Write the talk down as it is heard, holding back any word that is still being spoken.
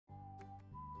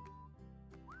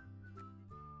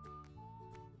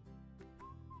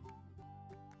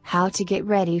How to get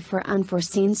ready for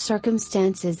unforeseen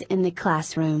circumstances in the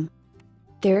classroom.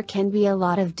 There can be a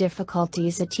lot of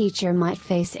difficulties a teacher might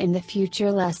face in the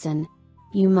future lesson.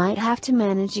 You might have to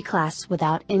manage a class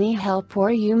without any help,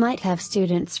 or you might have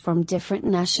students from different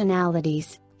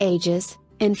nationalities, ages,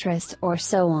 interests, or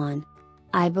so on.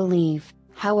 I believe,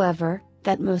 however,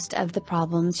 that most of the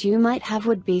problems you might have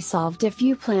would be solved if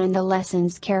you plan the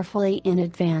lessons carefully in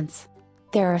advance.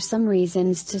 There are some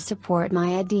reasons to support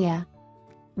my idea.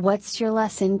 What's your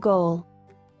lesson goal?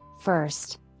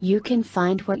 First, you can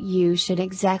find what you should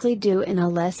exactly do in a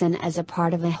lesson as a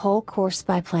part of a whole course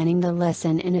by planning the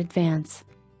lesson in advance.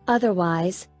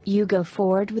 Otherwise, you go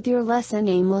forward with your lesson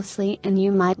aimlessly and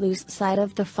you might lose sight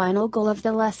of the final goal of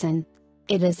the lesson.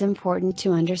 It is important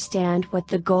to understand what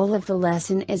the goal of the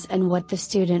lesson is and what the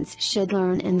students should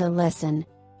learn in the lesson.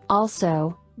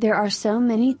 Also, there are so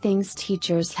many things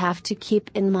teachers have to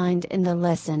keep in mind in the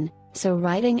lesson, so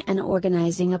writing and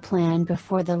organizing a plan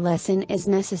before the lesson is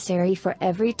necessary for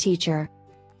every teacher.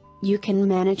 You can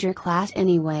manage your class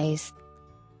anyways.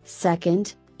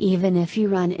 Second, even if you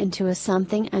run into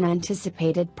something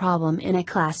unanticipated problem in a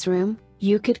classroom,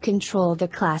 you could control the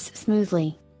class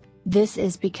smoothly. This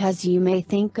is because you may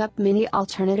think up many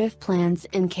alternative plans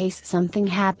in case something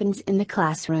happens in the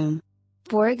classroom.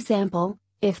 For example,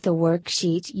 if the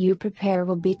worksheet you prepare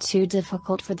will be too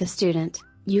difficult for the student,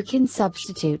 you can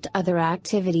substitute other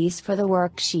activities for the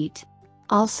worksheet.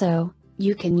 Also,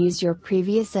 you can use your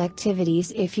previous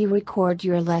activities if you record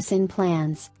your lesson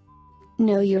plans.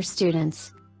 Know your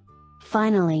students.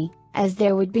 Finally, as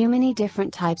there would be many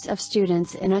different types of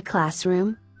students in a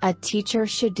classroom, a teacher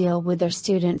should deal with their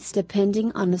students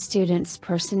depending on the students'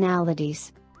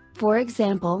 personalities. For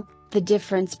example, the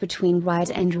difference between right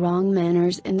and wrong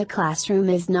manners in the classroom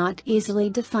is not easily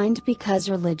defined because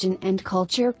religion and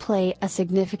culture play a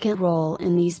significant role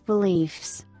in these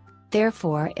beliefs.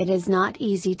 Therefore, it is not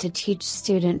easy to teach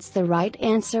students the right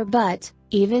answer, but,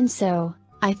 even so,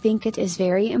 I think it is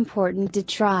very important to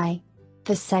try.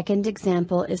 The second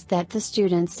example is that the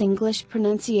students' English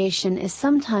pronunciation is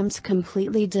sometimes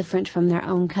completely different from their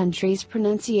own country's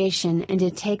pronunciation, and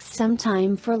it takes some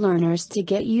time for learners to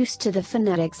get used to the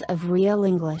phonetics of real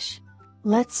English.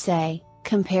 Let's say,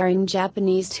 comparing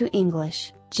Japanese to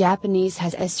English, Japanese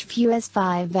has as few as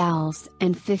 5 vowels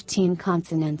and 15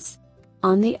 consonants.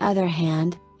 On the other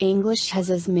hand, English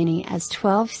has as many as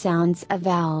 12 sounds of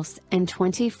vowels and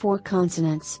 24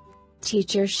 consonants.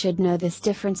 Teachers should know this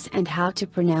difference and how to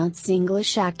pronounce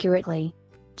English accurately.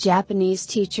 Japanese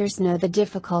teachers know the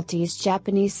difficulties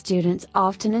Japanese students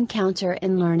often encounter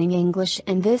in learning English,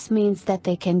 and this means that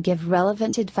they can give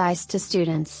relevant advice to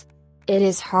students. It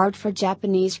is hard for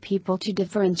Japanese people to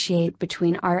differentiate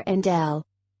between R and L.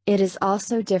 It is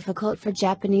also difficult for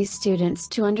Japanese students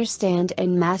to understand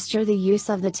and master the use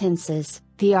of the tenses,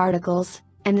 the articles,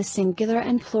 and the singular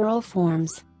and plural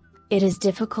forms. It is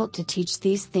difficult to teach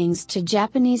these things to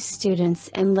Japanese students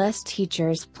unless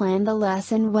teachers plan the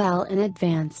lesson well in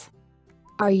advance.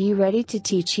 Are you ready to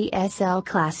teach TESOL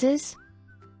classes?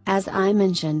 As I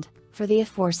mentioned, for the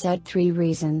aforesaid 3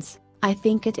 reasons, I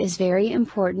think it is very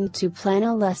important to plan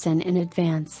a lesson in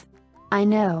advance. I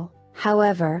know,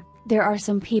 however, there are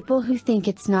some people who think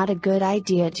it's not a good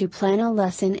idea to plan a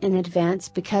lesson in advance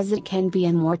because it can be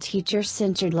a more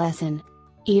teacher-centered lesson.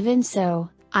 Even so,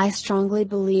 I strongly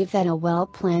believe that a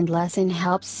well-planned lesson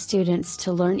helps students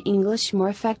to learn English more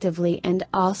effectively, and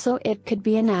also it could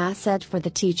be an asset for the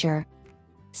teacher.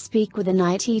 Speak with an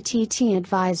ITTT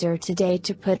advisor today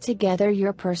to put together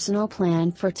your personal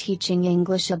plan for teaching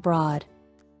English abroad.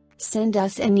 Send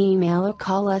us an email or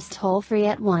call us toll-free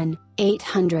at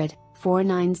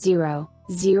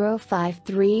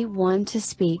 1-800-490-0531 to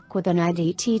speak with an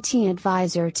ITTT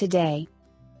advisor today.